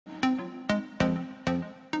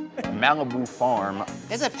Malibu Farm.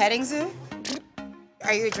 There's a petting zoo?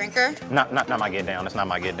 Are you a drinker? Not my get down. That's not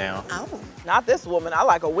my get down. Oh. Not this woman. I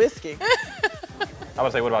like a whiskey. I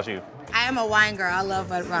would say, what about you? I am a wine girl. I love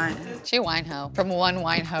red wine. She a wine hoe. From one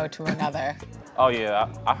wine hoe to another. Oh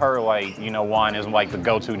yeah, I heard like, you know, wine is like the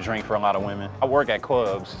go-to drink for a lot of women. I work at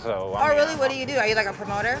clubs, so. Oh, really? What do you do? Are you like a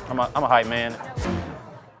promoter? I'm a hype man.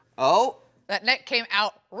 Oh. That neck came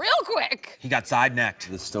out real quick. He got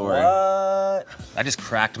side-necked. The story. What? I just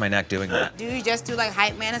cracked my neck doing that. Do you just do like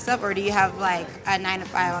hype man and stuff, or do you have like a 9 to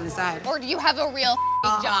 5 on the side? Or do you have a real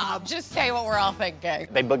job? Just say what we're all thinking.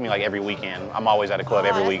 They book me like every weekend. I'm always at a club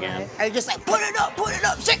every weekend. Nice. Are you just like, put it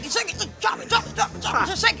up, shake it, drop it,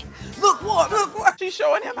 just shake it. Look warm. She's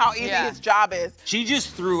showing him how easy his job is. She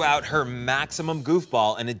just threw out her maximum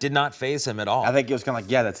goofball, and it did not faze him at all. I think he was kind of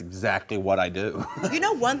like, yeah, that's exactly what I do. You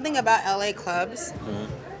know one thing about LA clubs?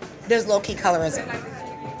 There's low-key colorism.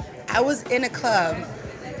 I was in a club,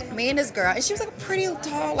 me and this girl, and she was like a pretty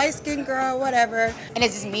tall, light-skinned girl, whatever. And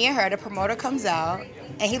it's just me and her. The promoter comes out,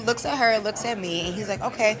 and he looks at her, looks at me, and he's like,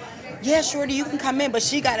 okay, yeah, shorty, you can come in, but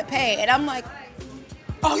she gotta pay. And I'm like,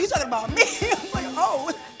 oh, you talking about me? I'm like,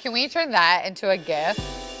 oh. Can we turn that into a GIF?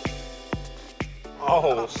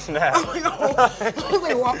 Oh, snap. I'm like, oh.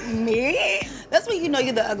 Like, what, me? That's when you know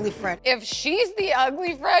you're the ugly friend. If she's the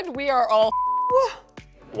ugly friend, we are all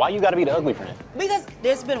Why you gotta be the ugly friend? Because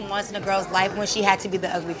there's been once in a girl's life when she had to be the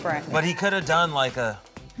ugly friend. But he could have done like a,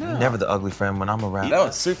 never the ugly friend when I'm around. That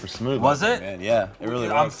was super smooth. Was it? Man. Yeah, it really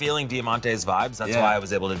was. I'm feeling Diamante's vibes. That's why I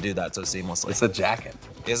was able to do that so seamlessly. It's a jacket.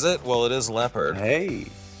 Is it? Well, it is leopard. Hey.